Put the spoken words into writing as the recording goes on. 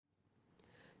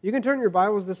You can turn your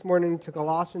Bibles this morning to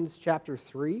Colossians chapter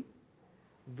 3,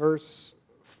 verse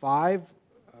 5.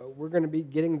 We're going to be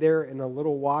getting there in a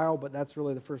little while, but that's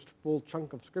really the first full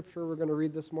chunk of Scripture we're going to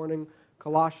read this morning.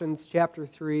 Colossians chapter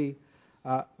 3,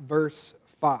 verse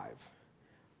 5.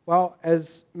 Well,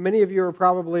 as many of you are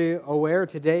probably aware,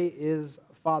 today is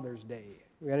Father's Day.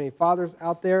 We got any fathers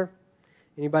out there?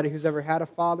 Anybody who's ever had a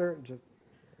father?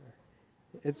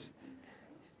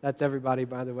 That's everybody,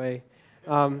 by the way.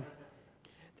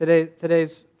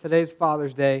 Today's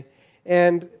Father's Day,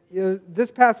 and this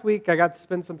past week I got to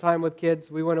spend some time with kids.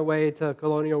 We went away to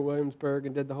Colonial Williamsburg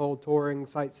and did the whole touring,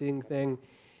 sightseeing thing,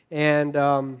 and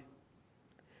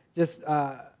just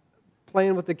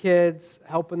playing with the kids,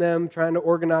 helping them, trying to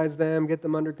organize them, get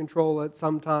them under control at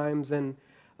sometimes, and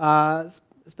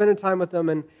spending time with them.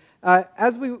 And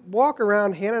as we walk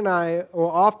around, Hannah and I will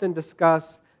often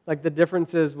discuss like the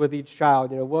differences with each child.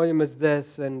 You know, William is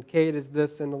this, and Kate is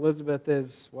this, and Elizabeth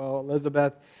is, well,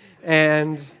 Elizabeth.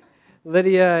 And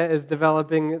Lydia is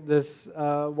developing this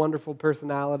wonderful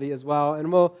personality as well.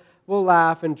 And we'll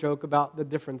laugh and joke about the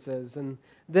differences. And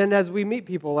then as we meet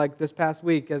people, like this past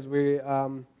week, as we,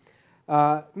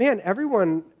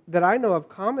 everyone that I know have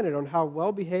commented on how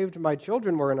well-behaved my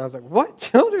children were. And I was like, what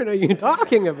children are you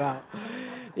talking about?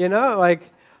 You know, like...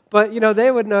 But, they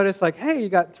would notice, like, hey, you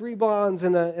got 3 blondes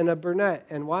and a brunette,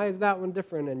 and why is that one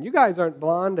different? And you guys aren't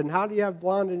blonde, and how do you have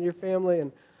blonde in your family?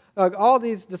 And all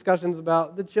these discussions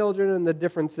about the children and the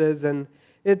differences. And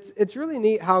it's really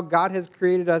neat how God has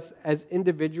created us as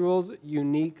individuals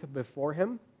unique before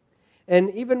Him.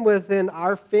 And even within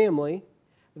our family,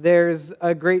 there's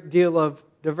a great deal of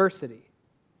diversity.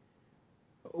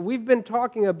 We've been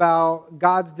talking about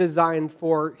God's design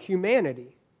for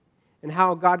humanity, and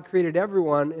how God created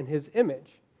everyone in His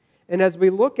image. And as we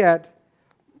look at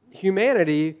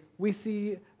humanity, we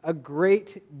see a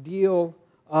great deal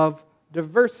of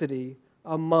diversity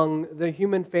among the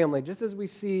human family. Just as we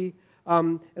see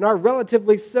in our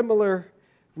relatively similar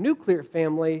nuclear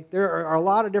family, there are a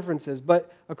lot of differences.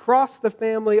 But across the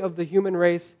family of the human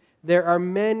race, there are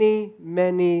many,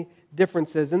 many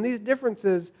differences. And these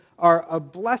differences are a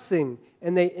blessing,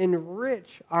 and they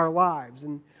enrich our lives.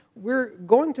 And we're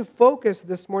going to focus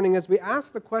this morning as we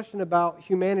ask the question about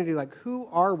humanity, like who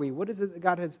are we? What is it that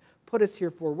God has put us here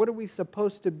for? What are we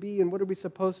supposed to be and what are we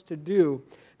supposed to do?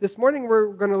 This morning we're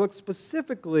going to look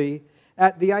specifically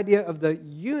at the idea of the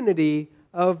unity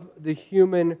of the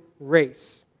human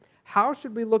race. How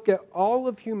should we look at all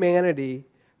of humanity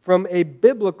from a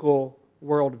biblical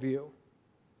worldview?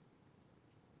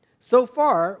 So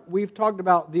far, we've talked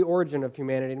about the origin of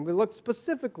humanity, and we looked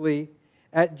specifically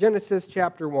at Genesis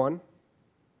chapter 1.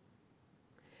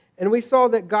 And we saw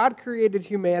that God created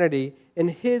humanity in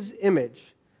His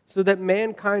image so that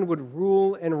mankind would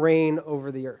rule and reign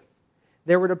over the earth.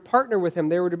 They were to partner with Him.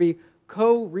 They were to be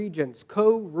co-regents,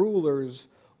 co-rulers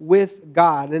with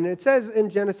God. And it says in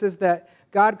Genesis that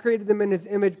God created them in His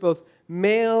image, both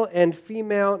male and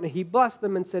female, and He blessed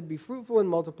them and said, "Be fruitful and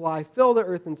multiply, fill the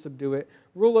earth and subdue it,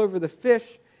 rule over the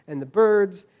fish and the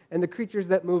birds, and the creatures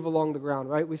that move along the ground,"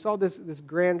 right? We saw this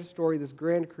grand story, this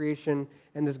grand creation,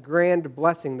 and this grand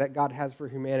blessing that God has for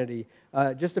humanity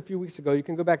just a few weeks ago. You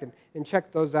can go back and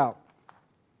check those out.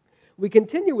 We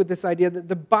continue with this idea that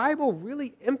the Bible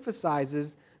really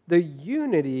emphasizes the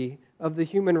unity of the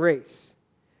human race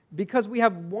because we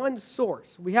have one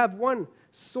source. We have one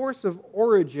source of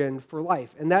origin for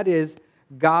life, and that is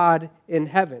God in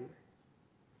heaven.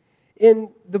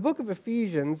 In the book of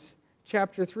Ephesians,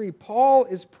 chapter 3, Paul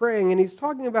is praying, and he's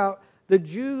talking about the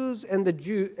Jews and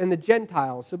the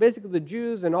Gentiles. So basically the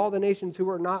Jews and all the nations who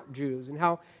are not Jews, and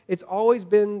how it's always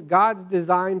been God's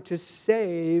design to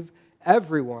save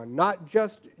everyone, not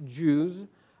just Jews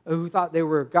who thought they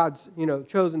were God's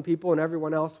chosen people and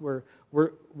everyone else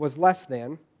was less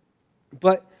than.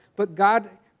 But God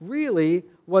really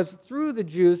was, through the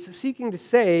Jews, seeking to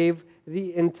save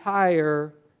the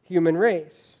entire human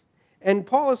race. And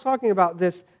Paul is talking about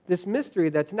this mystery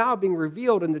that's now being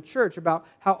revealed in the church about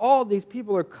how all these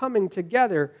people are coming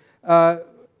together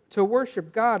to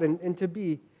worship God and to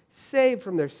be saved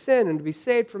from their sin and to be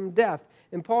saved from death.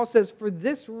 And Paul says, "For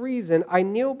this reason I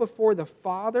kneel before the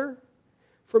Father,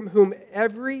 from whom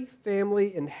every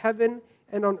family in heaven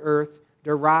and on earth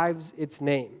derives its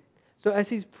name." So as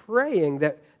he's praying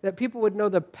that people would know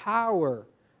the power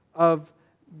of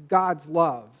God's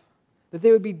love, that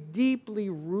they would be deeply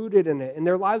rooted in it, and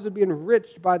their lives would be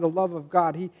enriched by the love of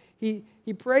God.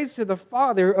 He prays to the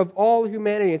Father of all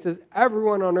humanity and says,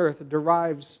 everyone on earth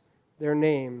derives their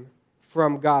name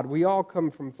from God. We all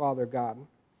come from Father God.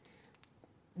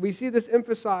 We see this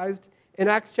emphasized In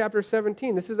Acts chapter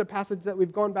 17, this is a passage that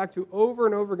we've gone back to over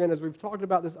and over again as we've talked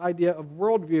about this idea of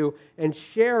worldview and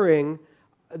sharing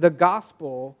the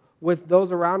gospel with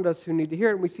those around us who need to hear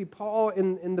it. And we see Paul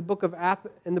in the book of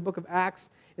Acts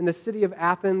in the city of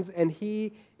Athens, and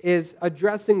he is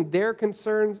addressing their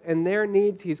concerns and their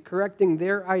needs. He's correcting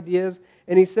their ideas.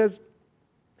 And he says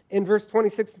in verse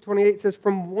 26 to 28, it says,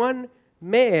 "From one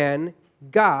man,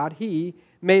 God, he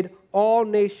made all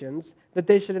nations, that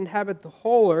they should inhabit the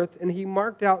whole earth, and he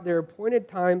marked out their appointed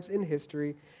times in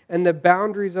history and the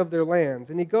boundaries of their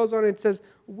lands." And he goes on and says,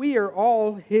 "We are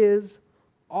all his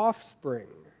offspring."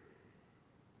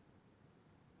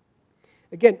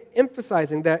 Again,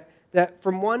 emphasizing that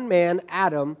from one man,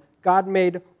 Adam, God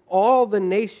made all the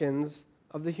nations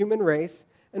of the human race.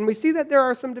 And we see that there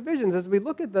are some divisions. As we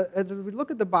look at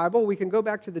the Bible, we can go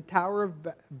back to the Tower of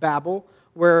Babel,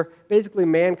 where basically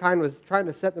mankind was trying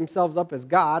to set themselves up as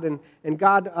God, and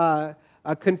God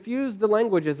confused the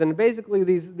languages, and basically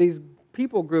these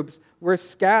people groups were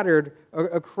scattered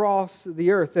across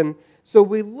the earth. And so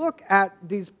we look at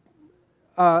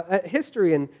at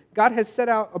history, and God has set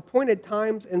out appointed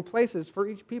times and places for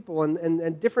each people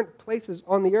and different places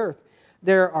on the earth.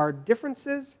 There are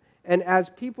differences, and as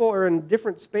people are in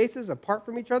different spaces apart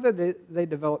from each other, they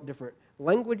develop different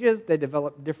languages, they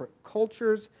develop different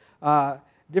cultures,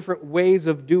 different ways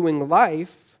of doing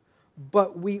life,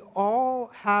 but we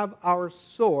all have our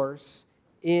source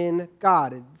in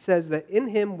God. It says that in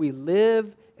Him we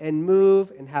live and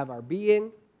move and have our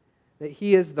being, that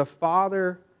He is the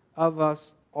Father of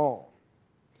us all.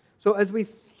 So as we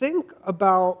think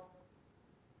about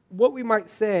what we might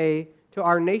say to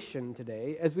our nation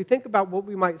today, as we think about what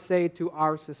we might say to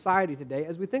our society today,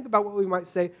 as we think about what we might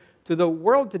say to the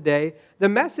world today, the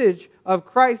message of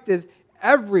Christ is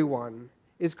everyone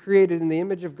is created in the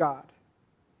image of God.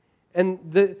 And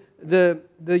the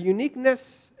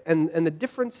uniqueness and the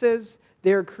differences,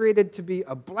 they are created to be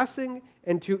a blessing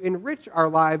and to enrich our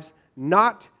lives,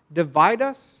 not divide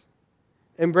us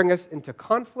and bring us into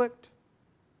conflict.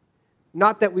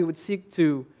 Not that we would seek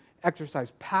to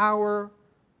exercise power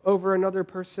over another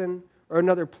person or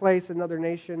another place, another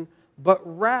nation, but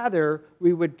rather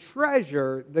we would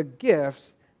treasure the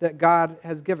gifts that God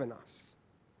has given us.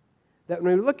 That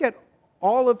when we look at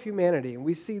all of humanity and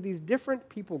we see these different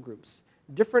people groups,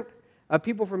 different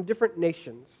people from different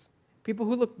nations, people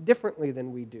who look differently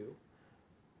than we do,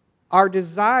 our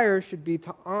desire should be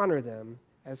to honor them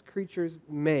as creatures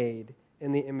made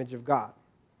in the image of God.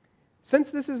 Since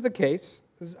this is the case,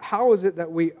 how is it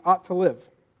that we ought to live?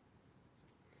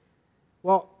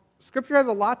 Well, Scripture has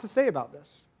a lot to say about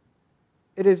this.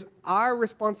 It is our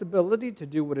responsibility to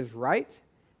do what is right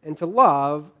and to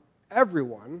love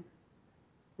everyone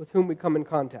with whom we come in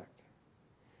contact.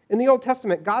 In the Old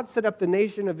Testament, God set up the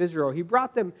nation of Israel. He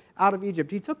brought them out of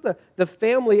Egypt. He took the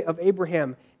family of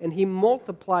Abraham and He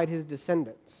multiplied his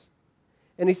descendants.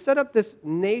 And He set up this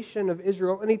nation of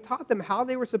Israel, and He taught them how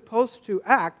they were supposed to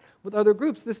act with other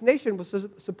groups. This nation was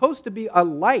supposed to be a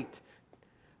light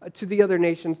to the other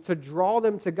nations to draw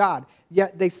them to God.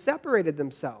 Yet they separated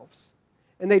themselves,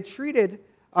 and they treated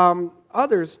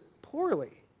others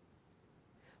poorly.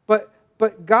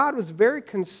 But God was very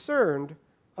concerned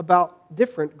about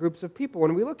different groups of people.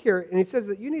 When we look here, and He says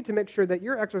that you need to make sure that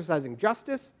you're exercising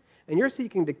justice, and you're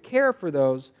seeking to care for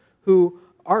those who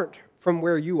aren't from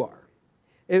where you are.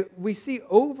 We see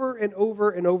over and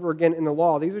over and over again in the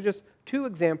law. These are just two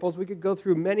examples. We could go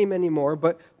through many, many more,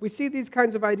 but we see these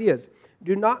kinds of ideas.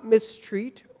 Do not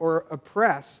mistreat or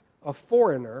oppress a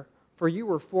foreigner, for you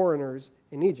were foreigners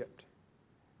in Egypt.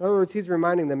 In other words, He's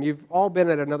reminding them, you've all been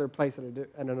at another place at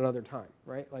another time,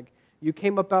 right? Like, you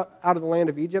came up out of the land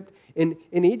of Egypt. In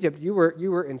Egypt, you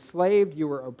were enslaved, you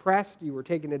were oppressed, you were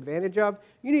taken advantage of.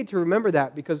 You need to remember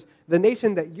that, because the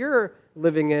nation that you're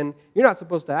living in, you're not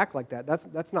supposed to act like that.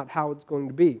 That's not how it's going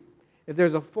to be. If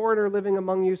there's a foreigner living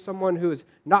among you, someone who is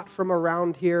not from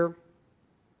around here,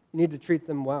 you need to treat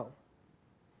them well.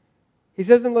 He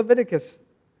says in Leviticus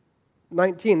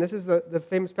 19, this is the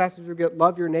famous passage we get,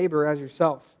 love your neighbor as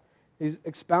yourself. He's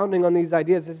expounding on these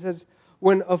ideas. It says,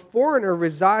 when a foreigner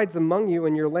resides among you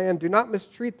in your land, do not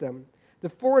mistreat them. The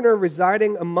foreigner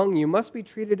residing among you must be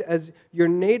treated as your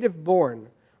native born.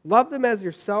 Love them as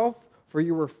yourself, for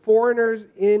you were foreigners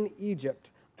in Egypt.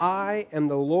 I am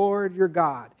the Lord your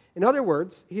God. In other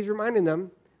words, He's reminding them,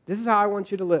 this is how I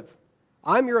want you to live.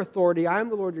 I'm your authority, I'm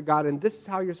the Lord your God, and this is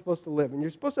how you're supposed to live. And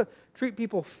you're supposed to treat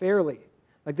people fairly.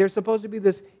 Like, there's supposed to be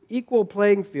this equal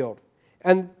playing field.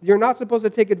 And you're not supposed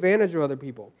to take advantage of other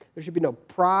people. There should be no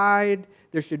pride.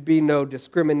 There should be no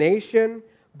discrimination.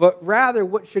 But rather,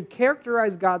 what should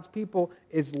characterize God's people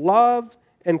is love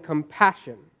and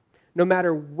compassion. no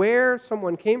matter where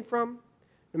someone came from,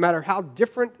 no matter how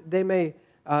different they may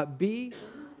be,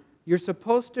 you're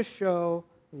supposed to show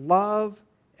love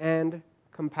and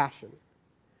compassion.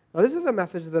 Now, this is a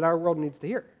message that our world needs to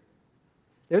hear.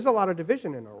 There's a lot of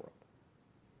division in our world.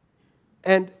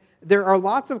 And there are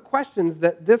lots of questions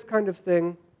that this kind of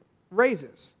thing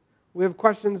raises. We have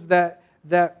questions that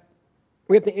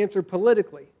we have to answer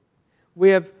politically. We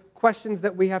have questions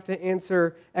that we have to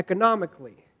answer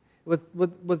economically, with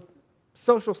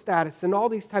social status and all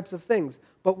these types of things.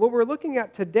 But what we're looking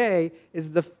at today is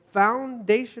the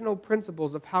foundational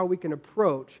principles of how we can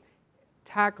approach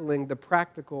tackling the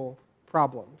practical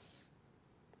problems.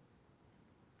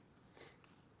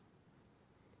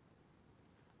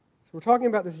 So we're talking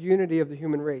about this unity of the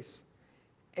human race.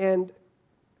 And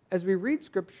as we read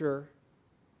Scripture,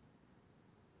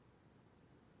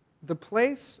 the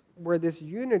place where this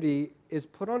unity is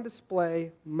put on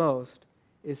display most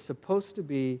is supposed to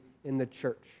be in the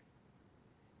church,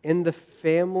 in the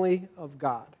family of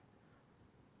God.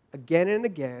 Again and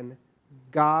again,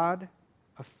 God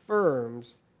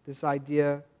affirms this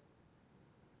idea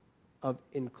of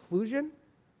inclusion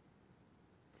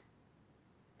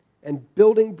and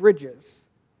building bridges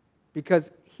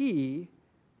because He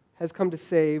has come to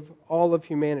save all of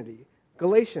humanity.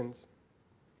 Galatians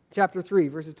chapter 3,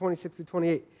 verses 26 through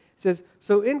 28 says,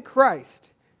 "So in Christ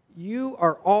you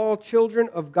are all children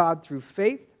of God through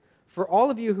faith. For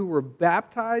all of you who were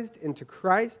baptized into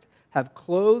Christ have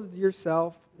clothed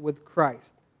yourself with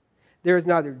Christ. There is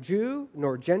neither Jew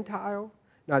nor Gentile,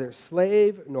 neither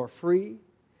slave nor free,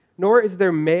 nor is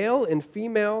there male and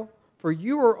female, for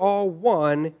you are all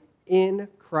one in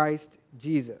Christ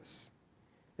Jesus."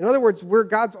 In other words, we're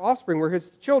God's offspring, we're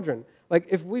His children. Like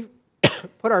if we've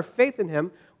put our faith in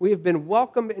Him, we have been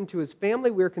welcomed into His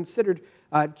family. We are considered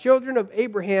children of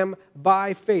Abraham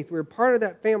by faith. We're part of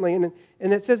that family. And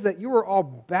it says that you were all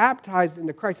baptized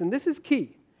into Christ. And this is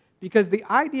key because the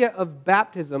idea of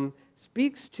baptism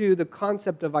speaks to the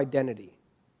concept of identity.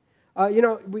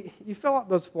 You fill out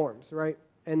those forms, right?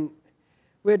 And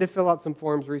we had to fill out some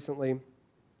forms recently.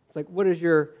 It's like, what is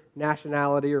your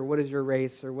nationality or what is your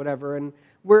race or whatever? And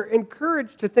we're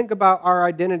encouraged to think about our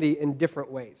identity in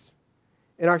different ways.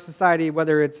 In our society,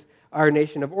 whether it's our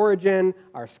nation of origin,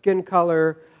 our skin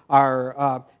color,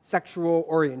 our sexual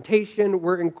orientation,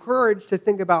 we're encouraged to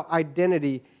think about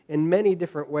identity in many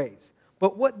different ways.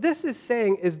 But what this is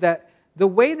saying is that the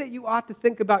way that you ought to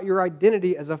think about your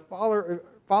identity as a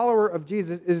follower of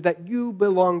Jesus is that you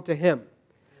belong to Him.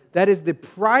 That is the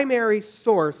primary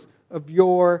source of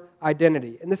your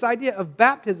identity. And this idea of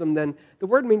baptism, then, the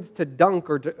word means to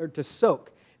dunk or to soak.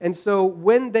 And so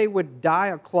when they would dye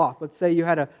a cloth, let's say you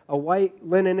had a white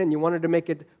linen and you wanted to make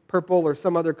it purple or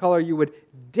some other color, you would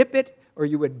dip it or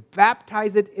you would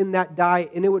baptize it in that dye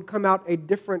and it would come out a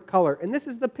different color. And this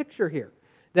is the picture here,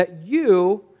 that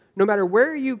you, no matter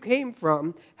where you came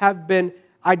from, have been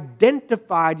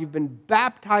identified, you've been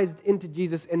baptized into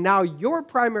Jesus, and now your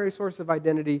primary source of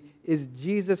identity is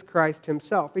Jesus Christ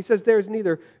Himself. He says there's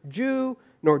neither Jew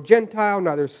nor Gentile,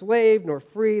 neither slave nor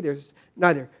free, there's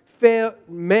neither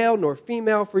male nor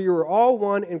female, for you are all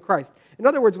one in Christ. In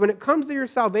other words, when it comes to your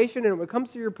salvation and when it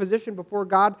comes to your position before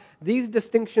God, these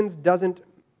distinctions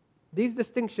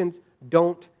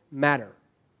don't matter.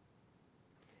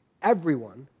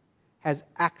 Everyone has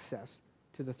access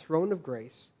to the throne of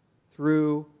grace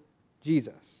through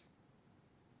Jesus.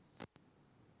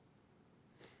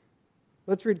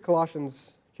 Let's read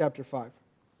Colossians chapter 5.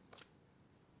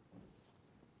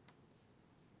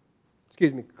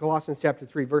 Colossians chapter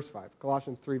 3, verse 5.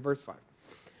 Colossians 3, verse 5.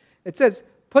 It says,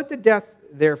 "Put to death,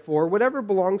 therefore, whatever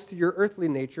belongs to your earthly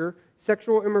nature,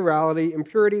 sexual immorality,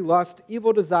 impurity, lust,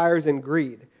 evil desires, and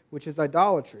greed, which is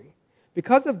idolatry.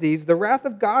 Because of these, the wrath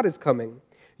of God is coming.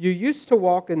 You used to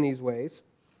walk in these ways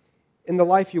in the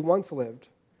life you once lived,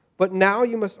 but now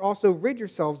you must also rid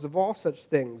yourselves of all such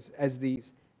things as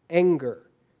these: anger,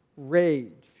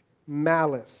 rage,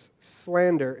 malice,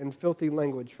 slander, and filthy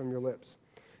language from your lips.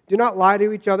 Do not lie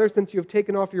to each other, since you have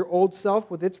taken off your old self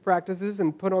with its practices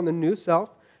and put on the new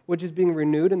self, which is being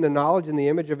renewed in the knowledge and the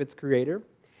image of its Creator.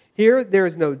 Here there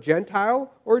is no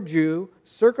Gentile or Jew,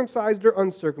 circumcised or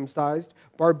uncircumcised,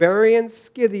 barbarian,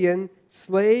 Scythian,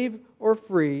 slave or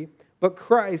free, but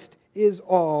Christ is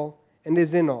all and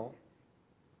is in all.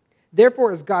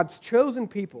 Therefore, as God's chosen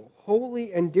people,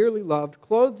 holy and dearly loved,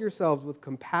 clothe yourselves with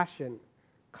compassion,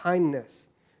 kindness,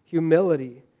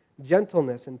 humility,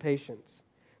 gentleness, and patience.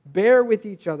 Bear with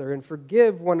each other and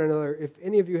forgive one another if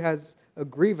any of you has a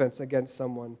grievance against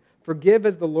someone. Forgive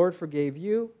as the Lord forgave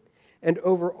you. And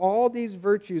over all these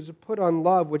virtues put on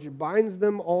love, which binds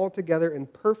them all together in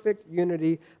perfect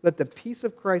unity. Let the peace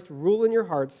of Christ rule in your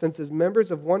hearts, since as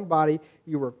members of one body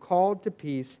you were called to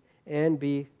peace, and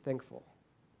be thankful.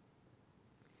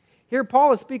 Here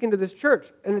Paul is speaking to this church,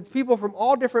 and it's people from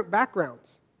all different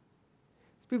backgrounds.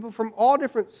 It's people from all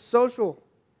different social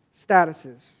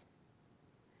statuses.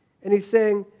 And he's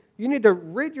saying, you need to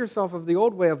rid yourself of the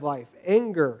old way of life,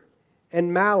 anger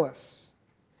and malice.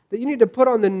 That you need to put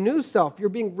on the new self. You're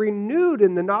being renewed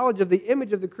in the knowledge of the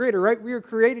image of the Creator, right? We were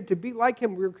created to be like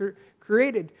Him. We were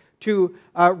created to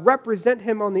represent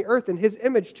Him on the earth in His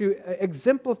image, to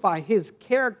exemplify His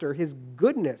character, His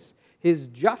goodness, His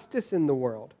justice in the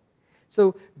world.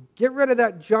 So get rid of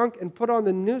that junk and put on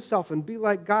the new self and be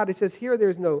like God. He says here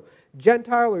there's no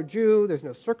Gentile or Jew, there's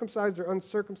no circumcised or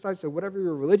uncircumcised, so whatever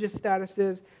your religious status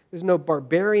is, there's no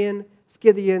barbarian,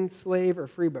 Scythian, slave, or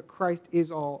free, but Christ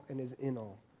is all and is in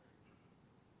all.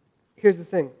 Here's the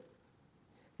thing.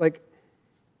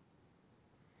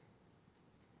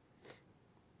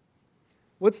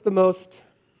 What's the most,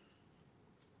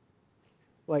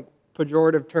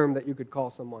 pejorative term that you could call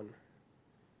someone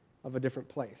of a different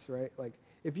place, right?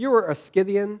 If you were a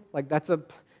Scythian,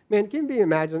 can you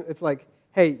imagine? It's like,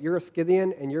 hey, you're a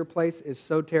Scythian and your place is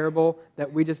so terrible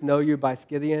that we just know you by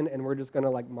Scythian and we're just going to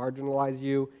marginalize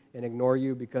you and ignore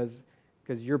you because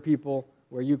your people,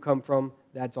 where you come from,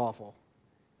 that's awful.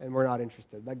 And we're not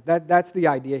interested. That's the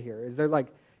idea here, is they're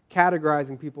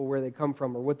categorizing people where they come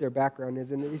from or what their background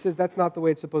is. And he says that's not the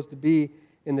way it's supposed to be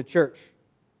in the church.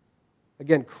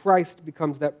 Again, Christ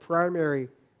becomes that primary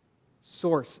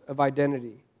source of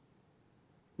identity.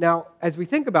 Now, as we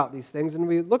think about these things and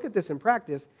we look at this in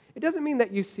practice, it doesn't mean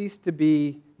that you cease to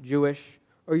be Jewish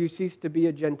or you cease to be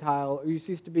a Gentile or you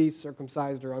cease to be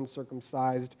circumcised or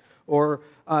uncircumcised or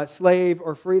slave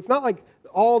or free. It's not like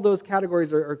all those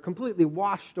categories are completely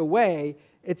washed away.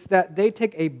 It's that they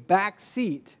take a back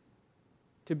seat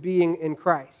to being in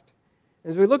Christ.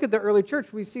 As we look at the early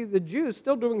church, we see the Jews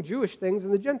still doing Jewish things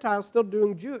and the Gentiles still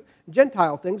doing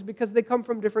Gentile things because they come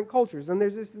from different cultures. And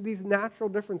there's these natural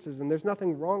differences, and there's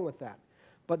nothing wrong with that.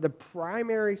 But the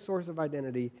primary source of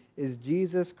identity is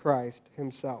Jesus Christ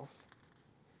Himself.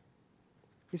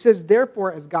 He says,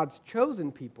 therefore, as God's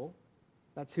chosen people,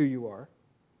 that's who you are,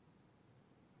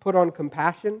 put on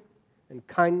compassion and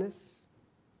kindness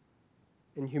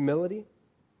and humility,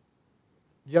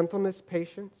 gentleness,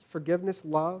 patience, forgiveness,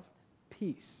 love,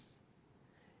 peace.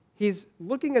 He's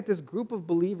looking at this group of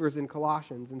believers in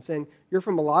Colossians and saying, you're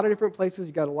from a lot of different places,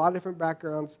 you've got a lot of different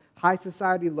backgrounds, high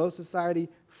society, low society,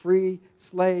 free,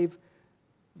 slave.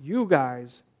 You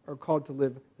guys are called to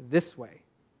live this way,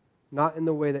 not in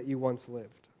the way that you once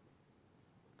lived.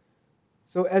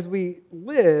 So as we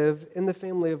live in the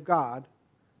family of God,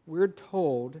 we're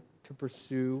told to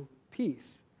pursue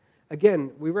peace.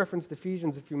 Again, we referenced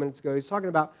Ephesians a few minutes ago. He's talking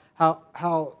about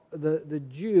how the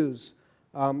Jews,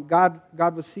 God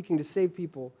was seeking to save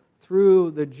people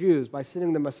through the Jews by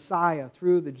sending the Messiah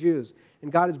through the Jews.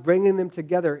 And God is bringing them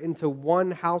together into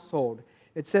one household.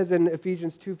 It says in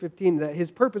Ephesians 2:15 that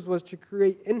His purpose was to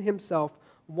create in Himself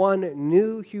one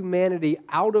new humanity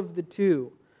out of the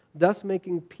two, thus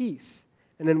making peace,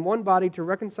 and in one body to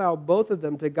reconcile both of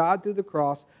them to God through the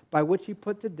cross, by which He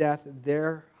put to death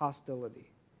their hostility.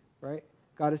 Right?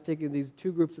 God is taking these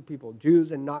two groups of people,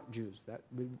 Jews and not Jews. That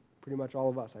would be pretty much all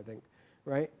of us, I think.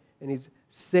 Right? And He's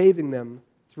saving them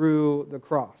through the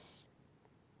cross.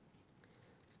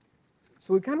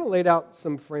 So we kind of laid out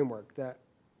some framework that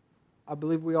I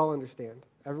believe we all understand.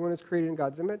 Everyone is created in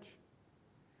God's image,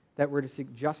 that we're to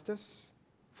seek justice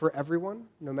for everyone,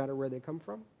 no matter where they come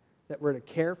from, that we're to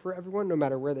care for everyone, no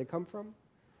matter where they come from,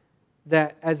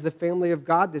 that as the family of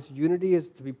God, this unity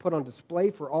is to be put on display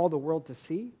for all the world to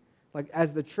see.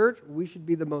 As the church, we should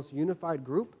be the most unified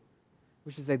group.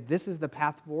 We should say, this is the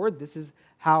path forward. This is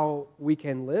how we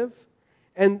can live.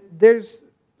 And there's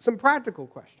some practical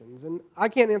questions. And I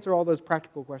can't answer all those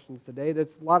practical questions today.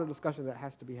 There's a lot of discussion that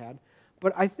has to be had.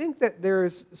 But I think that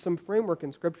there's some framework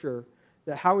in Scripture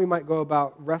that how we might go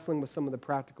about wrestling with some of the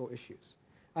practical issues.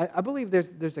 I believe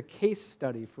there's a case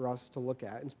study for us to look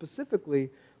at. And specifically,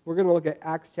 we're going to look at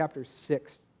Acts chapter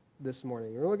 6 this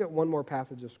morning. We're going to look at one more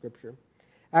passage of Scripture.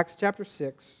 Acts chapter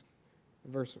 6,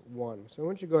 verse 1. So why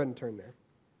don't you go ahead and turn there.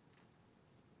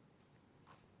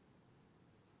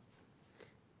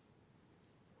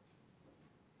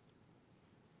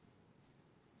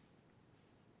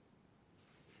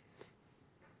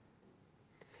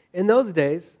 In those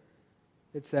days,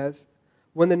 it says,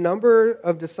 when the number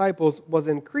of disciples was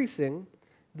increasing,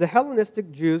 the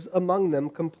Hellenistic Jews among them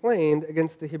complained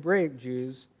against the Hebraic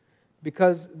Jews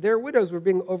because their widows were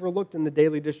being overlooked in the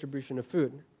daily distribution of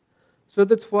food. So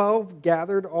the 12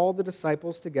 gathered all the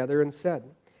disciples together and said,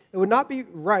 "It would not be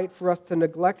right for us to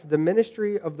neglect the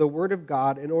ministry of the Word of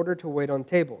God in order to wait on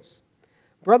tables.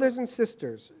 Brothers and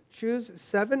sisters, choose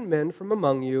 7 men from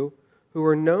among you who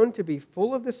are known to be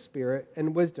full of the Spirit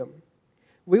and wisdom.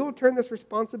 We will turn this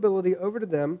responsibility over to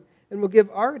them and will give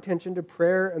our attention to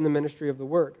prayer and the ministry of the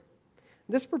Word."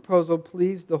 This proposal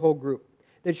pleased the whole group.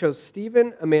 They chose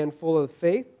Stephen, a man full of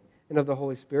faith and of the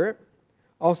Holy Spirit,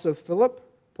 also Philip,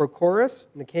 Prochorus,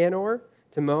 Nicanor,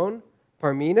 Timon,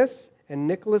 Parmenas, and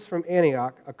Nicholas from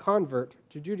Antioch, a convert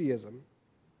to Judaism.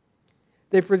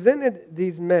 They presented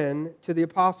these men to the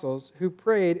apostles, who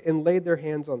prayed and laid their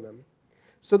hands on them.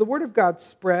 So the word of God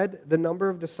spread, the number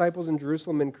of disciples in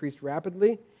Jerusalem increased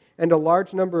rapidly, and a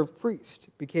large number of priests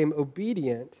became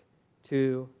obedient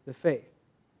to the faith.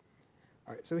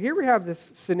 All right, so here we have this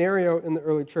scenario in the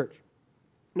early church.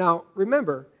 Now,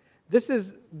 remember, this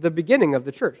is the beginning of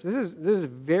the church. This is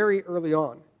very early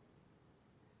on.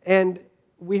 And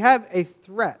we have a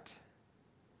threat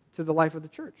to the life of the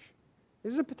church.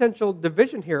 There's a potential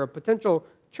division here, a potential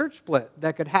church split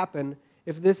that could happen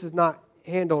if this is not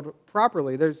handled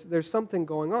properly. There's something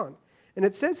going on. And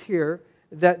it says here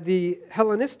that the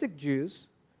Hellenistic Jews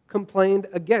complained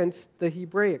against the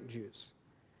Hebraic Jews.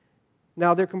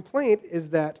 Now, their complaint is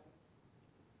that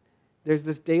there's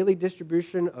this daily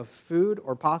distribution of food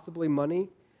or possibly money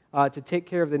to take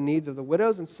care of the needs of the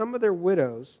widows, and some of their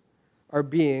widows are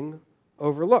being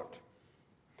overlooked.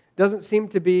 Doesn't seem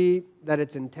to be that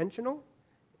it's intentional.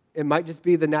 It might just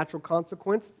be the natural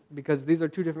consequence, because these are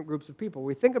 2 different groups of people.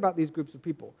 We think about these groups of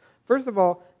people. First of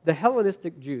all, the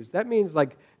Hellenistic Jews. That means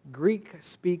like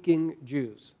Greek-speaking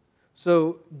Jews.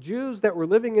 So Jews that were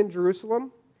living in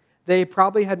Jerusalem, they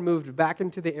probably had moved back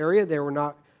into the area. They were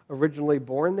not originally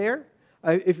born there.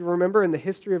 If you remember, in the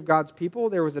history of God's people,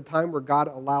 there was a time where God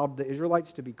allowed the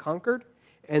Israelites to be conquered,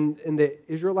 and the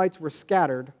Israelites were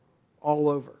scattered all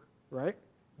over, right?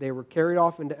 They were carried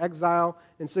off into exile.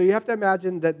 And so you have to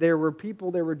imagine that there were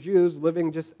Jews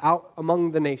living just out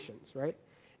among the nations, right?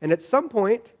 And at some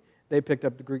point, they picked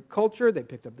up the Greek culture, they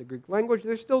picked up the Greek language.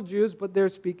 They're still Jews, but they're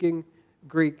speaking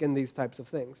Greek and these types of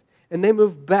things. And they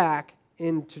moved back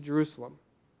into Jerusalem.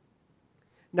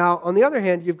 Now, on the other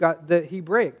hand, you've got the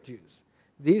Hebraic Jews.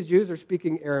 These Jews are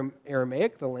speaking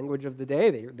Aramaic, the language of the day.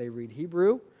 They read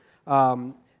Hebrew.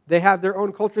 They have their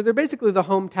own culture. They're basically the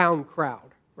hometown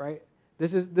crowd, right?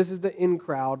 This is the in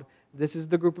crowd. This is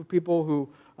the group of people who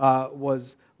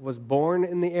was born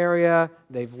in the area.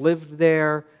 They've lived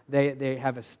there. They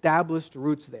have established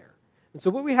roots there. And so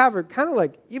what we have are kind of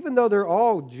like, even though they're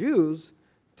all Jews,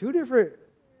 2 different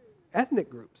ethnic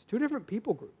groups, 2 different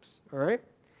people groups, all right?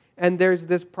 And there's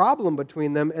this problem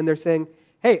between them, and they're saying,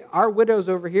 hey, our widows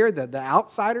over here, the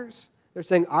outsiders, they're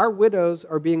saying our widows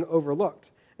are being overlooked.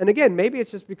 And again, maybe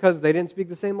it's just because they didn't speak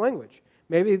the same language.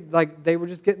 Maybe like they were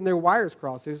just getting their wires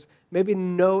crossed. There's maybe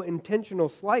no intentional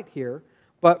slight here,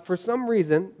 but for some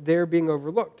reason, they're being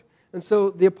overlooked. And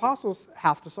so the apostles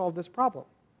have to solve this problem.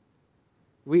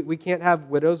 We can't have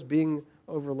widows being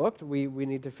overlooked. We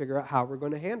need to figure out how we're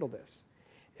going to handle this.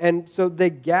 And so they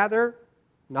gather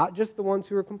not just the ones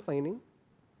who are complaining,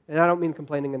 and I don't mean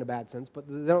complaining in a bad sense, but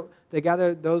they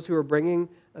gather those who are bringing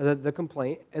the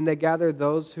complaint, and they gather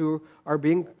those who are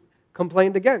being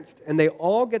complained against. And they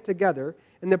all get together,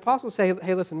 and the apostles say,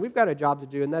 hey, listen, we've got a job to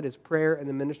do, and that is prayer and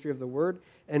the ministry of the word.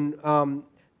 And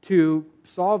to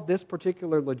solve this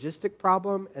particular logistic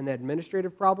problem and the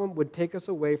administrative problem would take us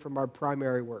away from our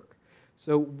primary work.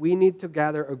 So we need to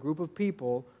gather a group of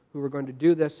people who are going to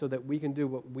do this so that we can do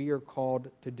what we are called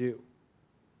to do.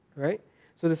 Right?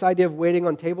 So this idea of waiting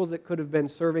on tables, it could have been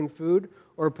serving food,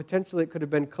 or potentially it could have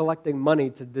been collecting money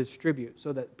to distribute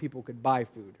so that people could buy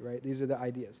food, right? These are the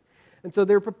ideas. And so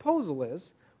their proposal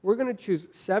is, we're going to choose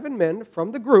 7 men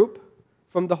from the group,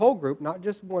 from the whole group, not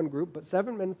just one group, but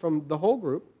 7 men from the whole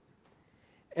group,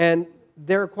 and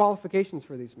there are qualifications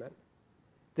for these men.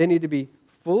 They need to be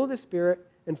full of the Spirit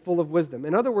and full of wisdom.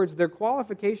 In other words, their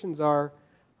qualifications are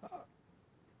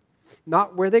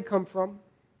not where they come from,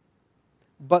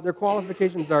 but their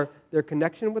qualifications are their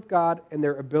connection with God and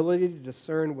their ability to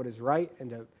discern what is right and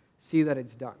to see that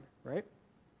it's done, right?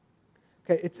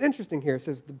 Okay, it's interesting here. It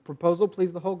says the proposal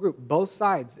pleased the whole group. Both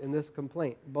sides in this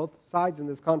complaint, both sides in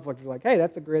this conflict are like, hey,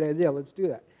 that's a great idea. Let's do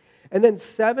that. And then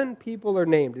 7 people are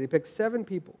named. They picked 7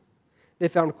 people. They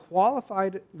found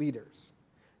qualified leaders.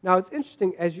 Now, it's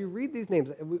interesting, as you read these names,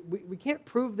 we can't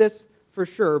prove this for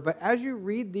sure, but as you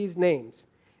read these names,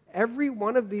 every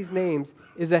one of these names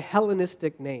is a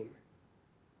Hellenistic name.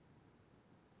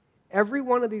 Every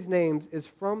one of these names is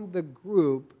from the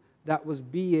group that was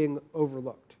being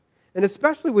overlooked. And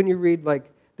especially when you read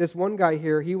like this one guy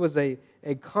here, he was a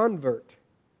convert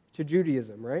to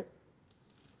Judaism, right?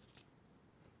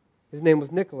 His name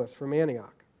was Nicholas from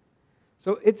Antioch.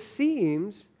 So it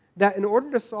seems that in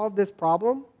order to solve this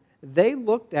problem, they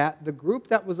looked at the group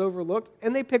that was overlooked,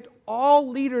 and they picked all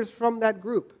leaders from that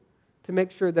group to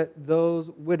make sure that those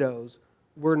widows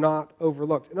were not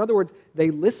overlooked. In other words,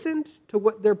 they listened to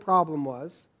what their problem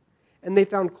was, and they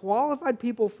found qualified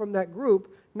people from that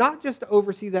group, not just to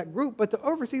oversee that group, but to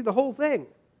oversee the whole thing,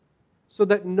 so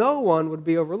that no one would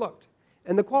be overlooked.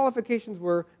 And the qualifications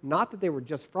were not that they were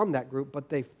just from that group, but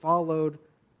they followed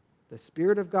the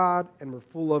Spirit of God and were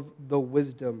full of the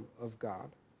wisdom of God.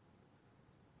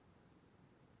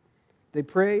 They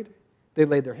prayed, they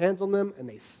laid their hands on them, and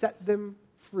they set them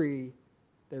free.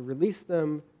 They released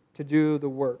them to do the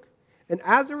work. And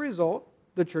as a result,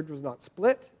 the church was not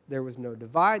split, there was no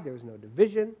divide, there was no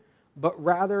division, but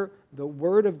rather the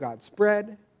word of God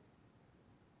spread,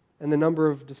 and the number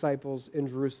of disciples in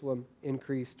Jerusalem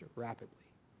increased rapidly.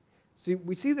 See,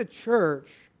 we see the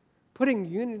church putting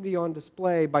unity on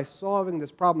display by solving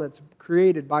this problem that's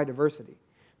created by diversity.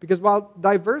 Because while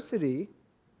diversity,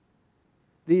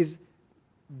 these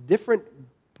different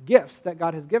gifts that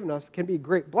God has given us, can be a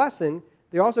great blessing,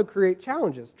 they also create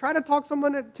challenges. Try to talk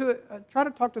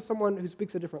to someone who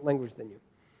speaks a different language than you.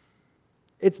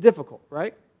 It's difficult,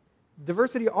 right?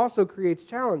 Diversity also creates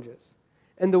challenges.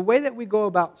 And the way that we go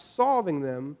about solving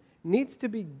them needs to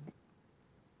be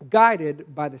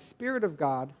guided by the Spirit of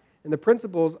God and the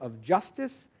principles of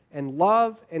justice and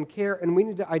love and care. And we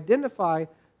need to identify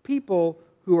people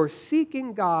who are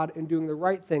seeking God and doing the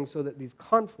right thing so that these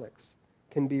conflicts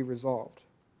can be resolved.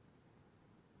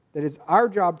 That it's our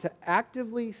job to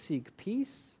actively seek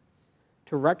peace,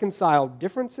 to reconcile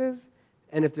differences,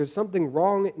 and if there's something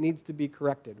wrong, it needs to be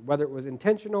corrected. Whether it was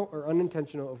intentional or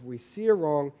unintentional, if we see a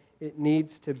wrong, it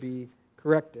needs to be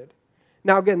corrected.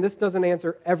 Now, again, this doesn't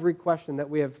answer every question that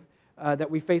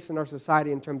we face in our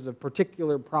society in terms of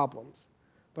particular problems.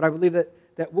 But I believe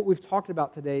that what we've talked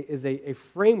about today is a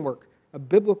framework, a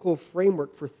biblical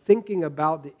framework for thinking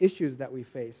about the issues that we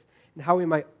face and how we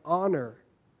might honor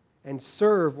and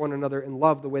serve one another in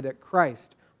love the way that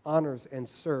Christ honors and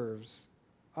serves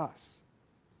us.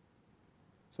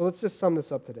 So let's just sum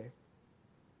this up today.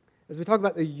 As we talk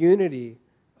about the unity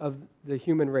of the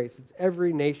human race, it's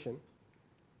every nation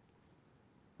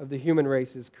of the human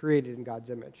race is created in God's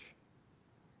image.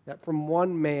 That from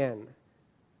one man,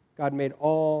 God made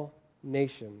all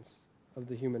nations of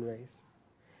the human race.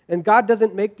 And God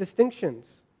doesn't make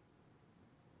distinctions.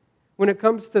 When it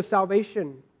comes to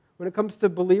salvation, when it comes to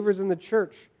believers in the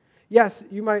church, yes,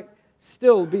 you might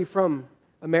still be from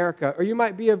America, or you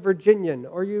might be a Virginian,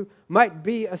 or you might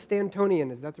be a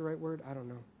Stantonian. Is that the right word? I don't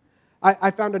know.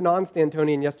 I found a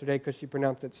non-Stantonian yesterday because she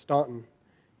pronounced it Staunton.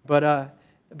 But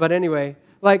anyway,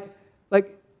 like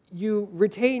you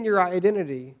retain your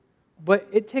identity, but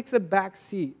it takes a back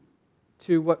seat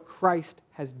to what Christ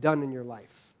has done in your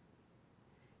life.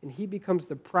 And he becomes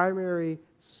the primary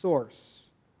source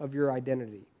of your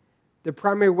identity, the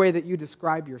primary way that you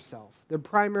describe yourself, the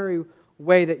primary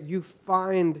way that you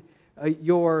find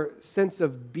your sense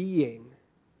of being,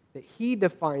 that he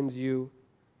defines you,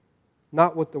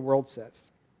 not what the world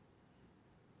says.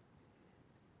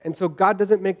 And so God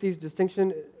doesn't make these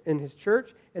distinctions in his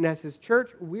church, and as his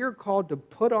church, we are called to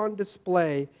put on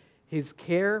display his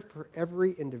care for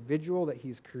every individual that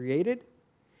he's created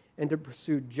and to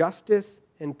pursue justice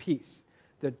and peace.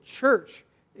 The church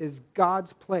is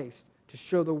God's place to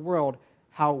show the world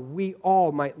how we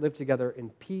all might live together in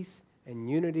peace and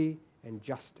unity and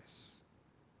justice.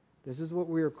 This is what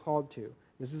we are called to.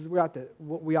 This is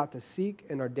what we ought to seek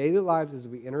in our daily lives as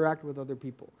we interact with other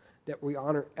people, that we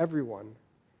honor everyone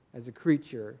as a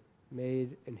creature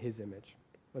made in his image.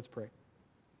 Let's pray.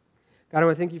 God, I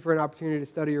want to thank you for an opportunity to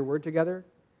study your word together.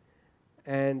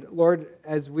 And Lord,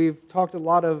 as we've talked a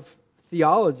lot of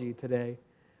theology today,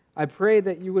 I pray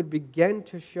that you would begin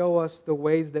to show us the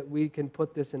ways that we can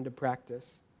put this into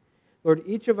practice. Lord,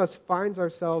 each of us finds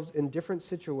ourselves in different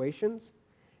situations,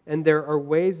 and there are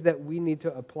ways that we need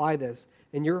to apply this.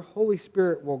 And your Holy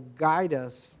Spirit will guide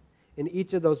us in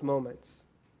each of those moments.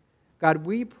 God,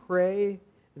 we pray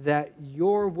that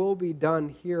your will be done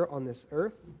here on this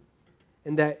earth,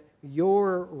 and that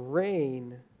your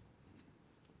reign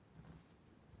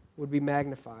would be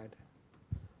magnified.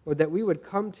 Lord, that we would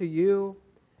come to you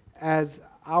as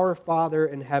our Father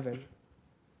in heaven,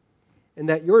 and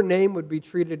that your name would be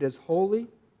treated as holy,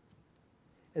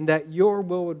 and that your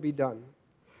will would be done.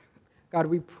 God,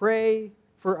 we pray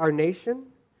for our nation,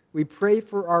 we pray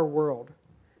for our world,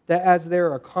 that as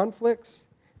there are conflicts,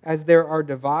 as there are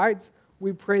divides,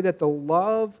 we pray that the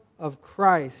love of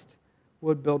Christ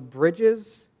would build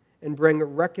bridges and bring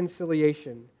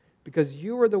reconciliation, because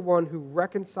you are the one who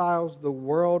reconciles the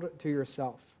world to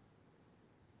yourself.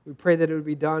 We pray that it would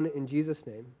be done in Jesus'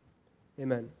 name.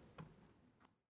 Amen.